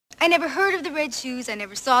I never heard of the red shoes. I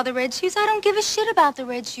never saw the red shoes. I don't give a shit about the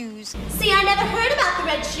red shoes. See, I never heard about the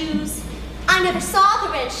red shoes. I never saw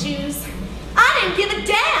the red shoes. I didn't give a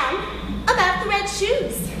damn about the red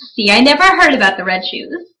shoes. See, I never heard about the red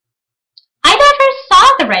shoes. I never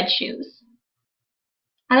saw the red shoes.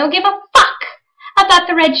 I don't give a fuck about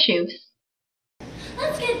the red shoes.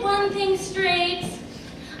 Let's get one thing straight.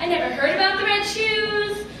 I never heard about the red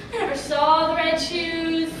shoes. I never saw the red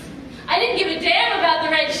shoes. I didn't give a damn about the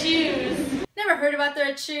red shoes. Never heard about the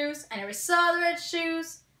red shoes. I never saw the red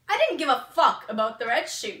shoes. I didn't give a fuck about the red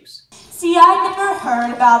shoes. See, I never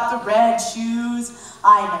heard about the red shoes.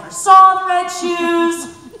 I never saw the red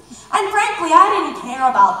shoes. And frankly, I didn't care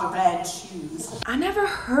about the red shoes. I never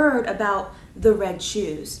heard about the red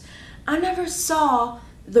shoes. I never saw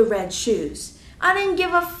the red shoes. I didn't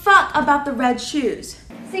give a fuck about the red shoes.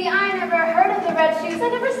 See, I never heard of the red shoes. I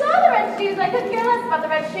never saw the red shoes. I couldn't care less about the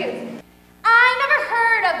red shoes. I never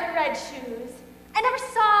heard of the red shoes. I never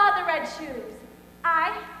saw the red shoes.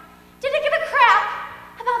 I didn't give a crap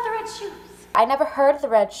about the red shoes. I never heard of the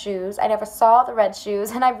red shoes, I never saw the red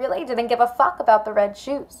shoes, and I really didn't give a fuck about the red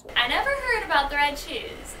shoes. I never heard about the red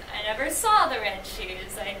shoes. I never saw the red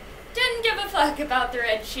shoes. I didn't give a fuck about the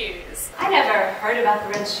red shoes. I never heard about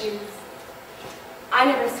the red shoes. I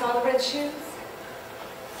never saw the red shoes.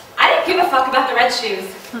 I didn't give a fuck about the red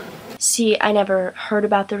shoes. See, I never heard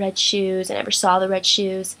about the red shoes. I never saw the red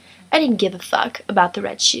shoes. I didn't give a fuck about the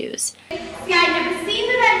red shoes. See, I never seen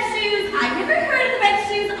the red shoes. I never heard of the red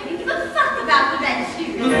shoes. I didn't give a fuck about the red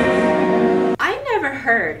shoes. I never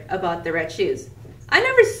heard about the red shoes. I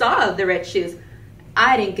never saw the red shoes.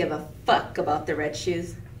 I didn't give a fuck about the red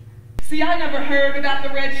shoes. See, I never heard about the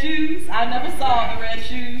red shoes. I never saw the red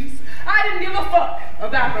shoes. I didn't give a fuck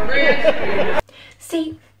about the red shoes.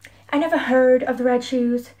 See, I never heard of the red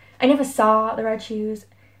shoes. I never saw the red shoes.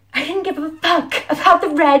 I didn't give a fuck about the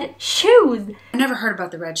red shoes. I never heard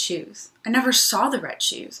about the red shoes. I never saw the red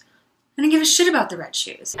shoes. I didn't give a shit about the red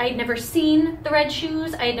shoes. I had never seen the red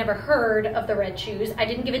shoes. I had never heard of the red shoes. I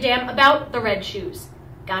didn't give a damn about the red shoes.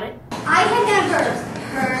 Got it? I had never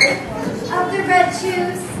heard of the red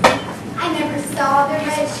shoes. I never saw the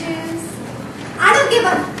red shoes. I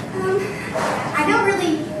don't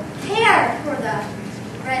really care for the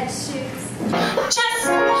red shoes.